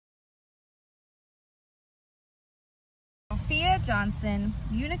Johnson,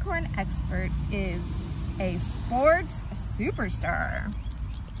 Unicorn Expert, is a sports superstar.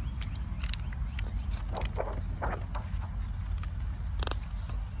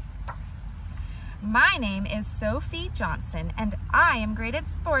 My name is Sophie Johnson, and I am great at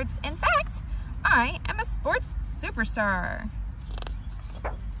sports. In fact, I am a sports superstar.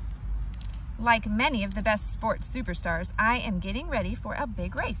 Like many of the best sports superstars, I am getting ready for a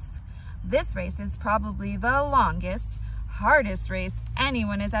big race. This race is probably the longest, hardest race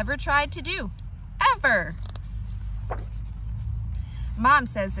anyone has ever tried to do. Ever! Mom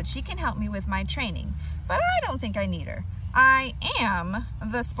says that she can help me with my training, but I don't think I need her. I am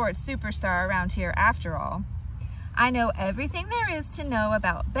the sports superstar around here after all. I know everything there is to know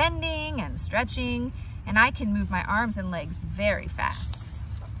about bending and stretching, and I can move my arms and legs very fast.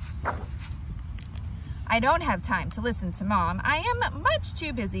 I don't have time to listen to Mom. I am much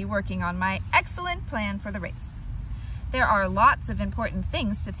too busy working on my excellent plan for the race. There are lots of important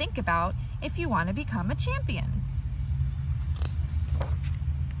things to think about if you want to become a champion.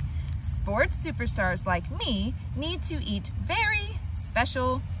 Sports superstars like me need to eat very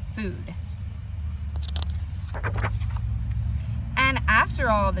special food. And after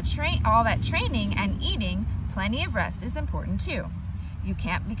all that training and eating, plenty of rest is important too. You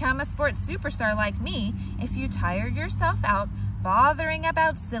can't become a sports superstar like me if you tire yourself out bothering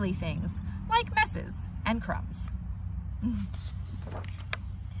about silly things like messes and crumbs.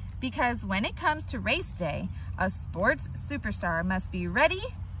 Because when it comes to race day, a sports superstar must be ready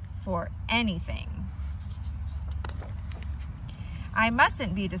for anything. I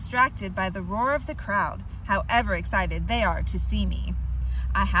mustn't be distracted by the roar of the crowd, however excited they are to see me.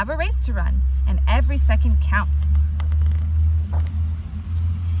 I have a race to run, and every second counts.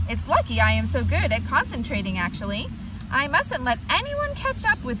 It's lucky I am so good at concentrating, actually. I mustn't let anyone catch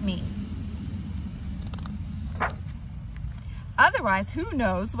up with me. Otherwise, who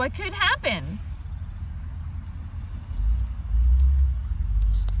knows what could happen?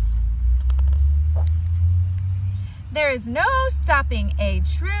 There is no stopping a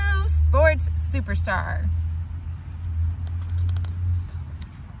true sports superstar.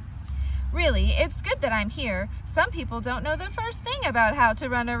 Really, it's good that I'm here. Some people don't know the first thing about how to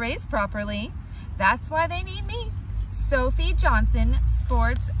run a race properly. That's why they need me. Sophie Johnson,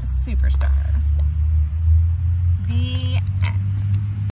 sports superstar. The end.